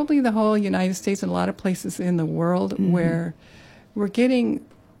across probably the whole United States and a lot of places in the world where we're getting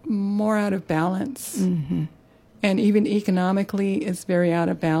more out of balance. And even economically, it's very out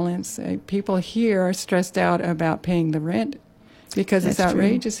of balance. People here are stressed out about paying the rent because it's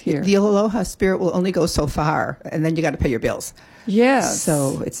outrageous here. The aloha spirit will only go so far, and then you got to pay your bills. Yes.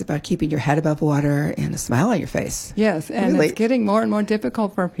 So it's about keeping your head above water and a smile on your face. Yes, and Really. it's getting more and more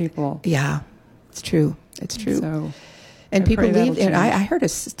difficult for people. Yeah, it's true. It's true. So, and people pray that'll leave. And change. I heard a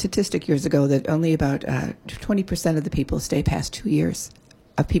statistic years ago that only about 20% of the people stay past 2 years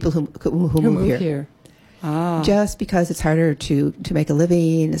of people who move here. Just because it's harder to make a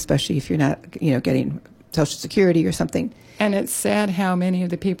living, especially if you're not getting Social Security or something. And it's sad how many of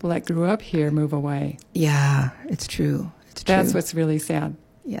the people that grew up here move away. Yeah, it's true. It's true. That's what's really sad.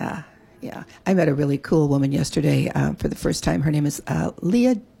 Yeah. I met a really cool woman yesterday for the first time. Her name is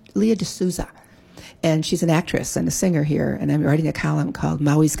Leah D'Souza, and she's an actress and a singer here. And I'm writing a column called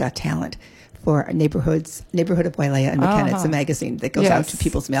Maui's Got Talent for Neighborhood of Wailea and McKenna. It's a magazine that goes out to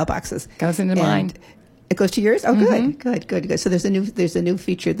people's mailboxes. Goes into mine. It goes to yours? Oh, good. So there's a new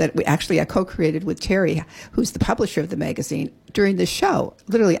feature that I co-created with Terry, who's the publisher of the magazine. During the show,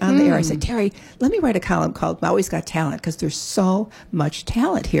 literally on the air, I said, Terry, let me write a column called Maui's Got Talent, because there's so much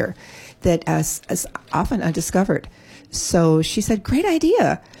talent here that is often undiscovered. So she said, great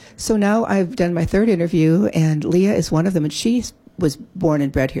idea. So now I've done my third interview, and Leah is one of them, and she was born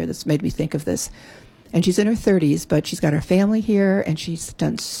and bred here. This made me think of this. And she's in her 30s, but she's got her family here, and she's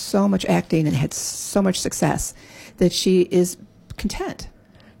done so much acting and had so much success that she is content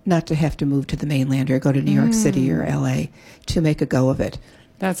not to have to move to the mainland or go to New York City or LA to make a go of it.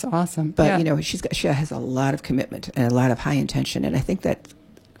 That's awesome. But, she has a lot of commitment and a lot of high intention, and I think that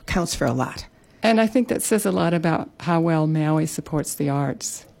counts for a lot. And I think that says a lot about how well Maui supports the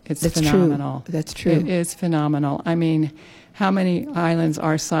arts. It's That's phenomenal. True. That's true. It is phenomenal. I mean, how many islands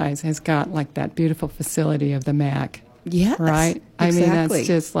our size has got like that beautiful facility of the MAC? Yes, right. Exactly. I mean, that's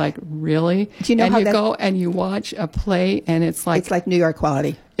just like really. Do you know and how you go and you watch a play, and it's like New York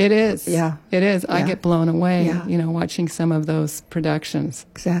quality. It is. Yeah, it is. Yeah. I get blown away. Yeah. Watching some of those productions.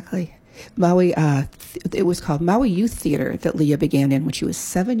 Exactly. Maui. It was called Maui Youth Theater that Leah began in when she was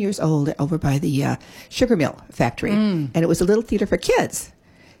 7 years old, over by the sugar mill factory, and it was a little theater for kids.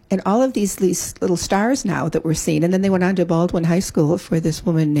 And all of these little stars now that we're seeing, and then they went on to Baldwin High School for this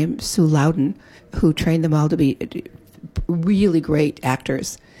woman named Sue Loudon, who trained them all to be really great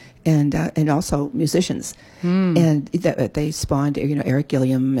actors and also musicians. And they spawned, Eric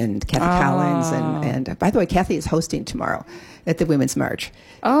Gilliam and Kathy Collins, and by the way, Kathy is hosting tomorrow at the Women's March.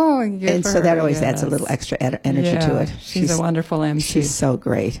 Oh, and so that always adds a little extra energy to it. She's a wonderful MC. She's so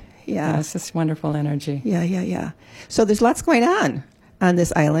great. Yeah, it's just wonderful energy. Yeah. So there's lots going on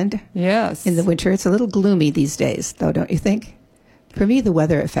this island. Yes. In the winter. It's a little gloomy these days, though, don't you think? For me, the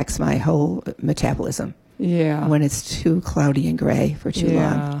weather affects my whole metabolism. Yeah. When it's too cloudy and gray for too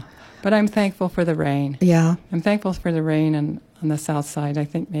long. But I'm thankful for the rain. Yeah. I'm thankful for the rain on the south side. I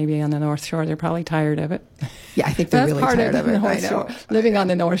think maybe on the North Shore, they're probably tired of it. Yeah, I think they're really tired of it. I know. Living on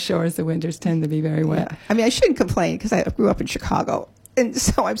the North Shores, the winters tend to be very wet. Yeah. I mean, I shouldn't complain because I grew up in Chicago. And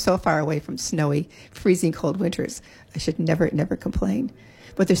so I'm so far away from snowy, freezing cold winters. I should never complain.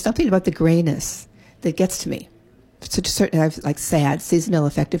 But there's something about the grayness that gets to me. I have like SAD, seasonal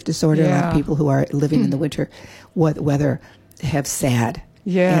affective disorder. A lot of people who are living in the winter weather have SAD.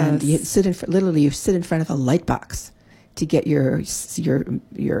 Yes. And you sit in front of a light box to get your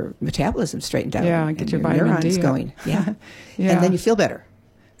metabolism straightened out. Yeah, and get your vitamin neurons D going. Yeah. Yeah. And then you feel better.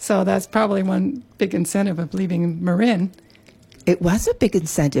 So that's probably one big incentive of leaving Marin. It was a big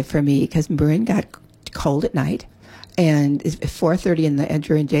incentive for me because Marin got cold at night. And at 4:30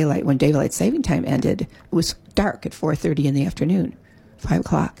 during daylight, when daylight saving time ended, it was dark at 4:30 in the afternoon, 5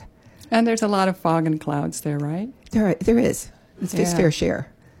 o'clock. And there's a lot of fog and clouds there, right? There is. It's its fair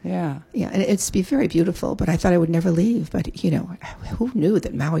share. Yeah. Yeah, and it's be very beautiful, but I thought I would never leave. But, who knew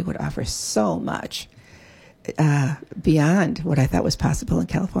that Maui would offer so much beyond what I thought was possible in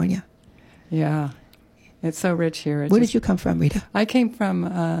California? Yeah. It's so rich here. Where did you come from, Rita? I came from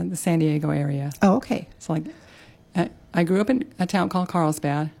the San Diego area. Oh, okay. It's like, I grew up in a town called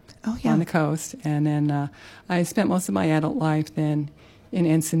Carlsbad on the coast, and then I spent most of my adult life then in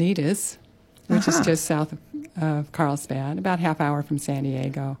Encinitas, which is just south of Carlsbad, about half hour from San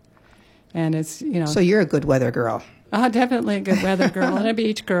Diego. And it's, So you're a good weather girl. Definitely a good weather girl and a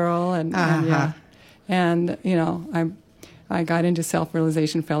beach girl. And yeah. And, I got into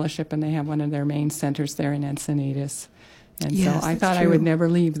Self-Realization Fellowship, and they have one of their main centers there in Encinitas. And Yes, so I that's thought I true. would never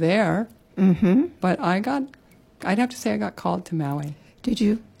leave there. Mm-hmm. But I'd have to say I got called to Maui. Did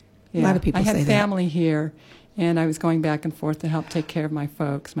you? Yeah. A lot of people I had say family here, and I was going back and forth to help take care of my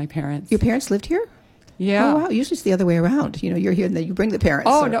folks, my parents. Your parents lived here? Yeah. Oh, wow. Usually it's the other way around. You're here and then you bring the parents.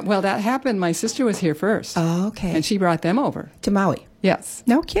 Oh, or- no, well, that happened. My sister was here first. Oh, okay. And she brought them over. To Maui? Yes.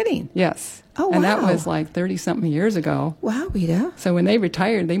 No kidding. Yes. Oh, And that wow. was like 30-something years ago. Wow, Rita. So when they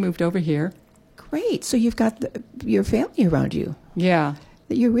retired, they moved over here. Great. So you've got your family around you. Yeah.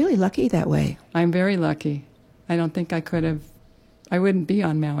 You're really lucky that way. I'm very lucky. I don't think I wouldn't be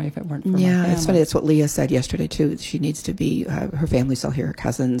on Maui if it weren't for my family. It's funny. That's what Leah said yesterday, too. She needs to be, her family's all here, her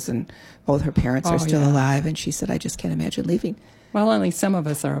cousins, and both her parents are still alive. And she said, I just can't imagine leaving. Well, only some of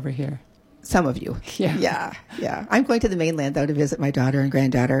us are over here. Some of you. Yeah. Yeah. I'm going to the mainland, though, to visit my daughter and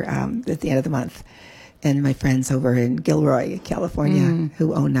granddaughter at the end of the month. And my friends over in Gilroy, California,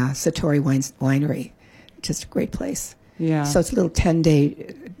 who own Satori Winery, which is a great place. Yeah. So it's a little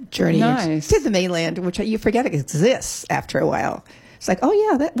 10-day journey Nice. to the mainland, which you forget it exists after a while. It's like, oh,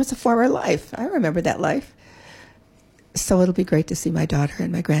 yeah, that was a former life. I remember that life. So it'll be great to see my daughter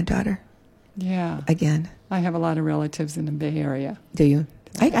and my granddaughter Yeah. again. I have a lot of relatives in the Bay Area. Do you?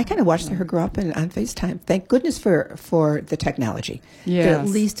 I kind of watched her grow up on FaceTime. Thank goodness for the technology. Yes. At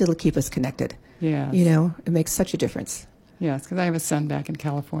least it'll keep us connected. Yeah. It makes such a difference. Yes, because I have a son back in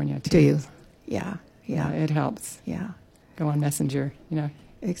California, too. Do you? Yeah. It helps. Yeah. Go on Messenger,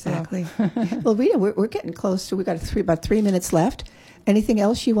 Exactly. Well, Rita, we're getting close to, we've got about 3 minutes left. Anything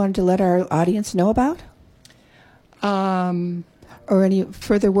else you wanted to let our audience know about? Or any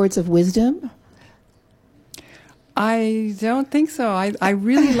further words of wisdom? I don't think so. I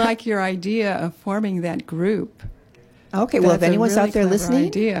really like your idea of forming that group. Okay, well, if That's a anyone's really out there clever listening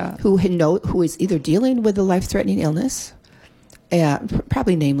idea. who is either dealing with a life-threatening illness,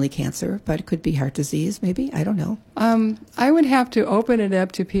 probably namely cancer, but it could be heart disease, maybe. I don't know. I would have to open it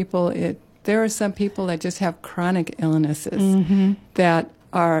up to people. There are some people that just have chronic illnesses that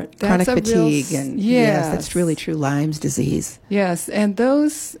are Chronic that's a real fatigue, and yes, that's really true. Lyme's disease. Yes, and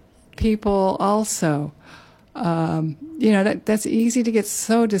those people also, that's easy to get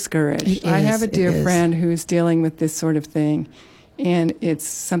so discouraged. I have a dear friend who's dealing with this sort of thing, and it's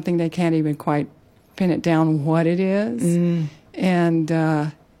something they can't even quite pin it down what it is. And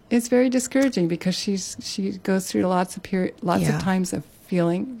it's very discouraging because she goes through lots of times of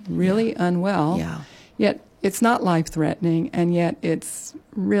feeling really unwell. Yeah. Yet it's not life-threatening, and yet it's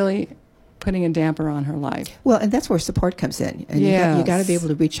really putting a damper on her life. Well, and that's where support comes in. And you got to be able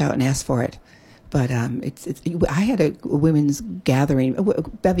to reach out and ask for it. But I had a women's gathering, a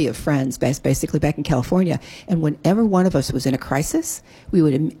bevy of friends, basically back in California. And whenever one of us was in a crisis, we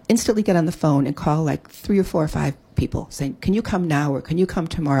would instantly get on the phone and call like 3 or 4 or 5 people saying, can you come now or can you come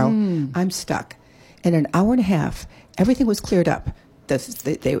tomorrow? I'm stuck. And in an hour and a half, everything was cleared up.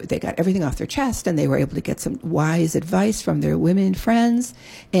 They got everything off their chest, and they were able to get some wise advice from their women friends,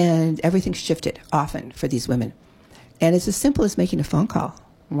 and everything shifted often for these women. And it's as simple as making a phone call.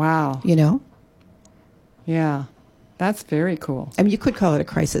 Wow. Yeah, that's very cool. I mean, you could call it a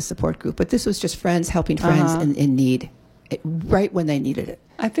crisis support group, but this was just friends helping friends in need, right when they needed it.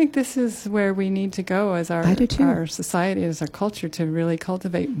 I think this is where we need to go as our society, as our culture, to really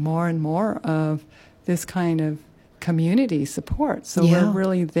cultivate more and more of this kind of community support. So we're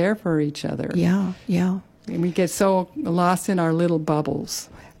really there for each other. Yeah. And we get so lost in our little bubbles.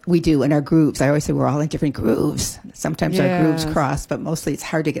 We do, in our grooves. I always say we're all in different grooves. Sometimes our grooves cross, but mostly it's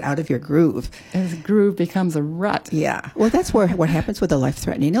hard to get out of your groove. And the groove becomes a rut. Yeah. Well, that's what happens with a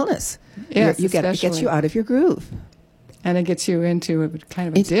life-threatening illness. Yes, it gets you out of your groove. And it gets you into a kind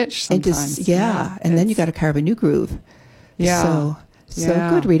of a ditch sometimes. And then you got to carve a new groove. Yeah. So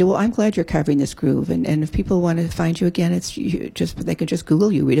good, Rita. Well, I'm glad you're carving this groove. And if people want to find you again, they can just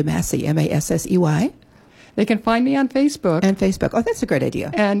Google you, Rita Massey, Massey. They can find me on Facebook. And Facebook. Oh, that's a great idea.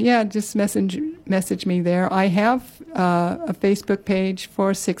 And just message me there. I have a Facebook page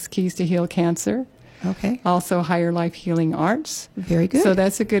for 6 Keys to Heal Cancer. Okay. Also, Higher Life Healing Arts. Very good. So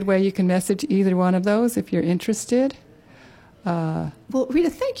that's a good way you can message either one of those if you're interested. Well, Rita,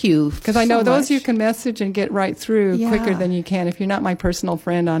 thank you. Because I know those you can message and get right through quicker than you can if you're not my personal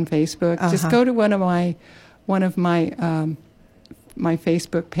friend on Facebook. Just go to one of my my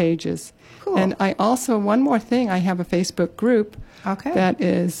Facebook pages. Cool. And I also, one more thing, I have a Facebook group that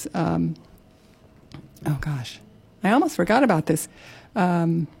is, I almost forgot about this.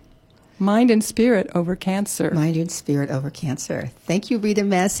 Mind and Spirit Over Cancer. Mind and Spirit Over Cancer. Thank you, Rita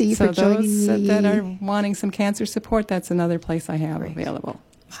Massey, for joining me. So those that are wanting some cancer support, that's another place I have available.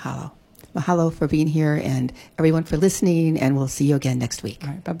 Mahalo. Mahalo for being here and everyone for listening, and we'll see you again next week. All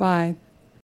right, bye-bye.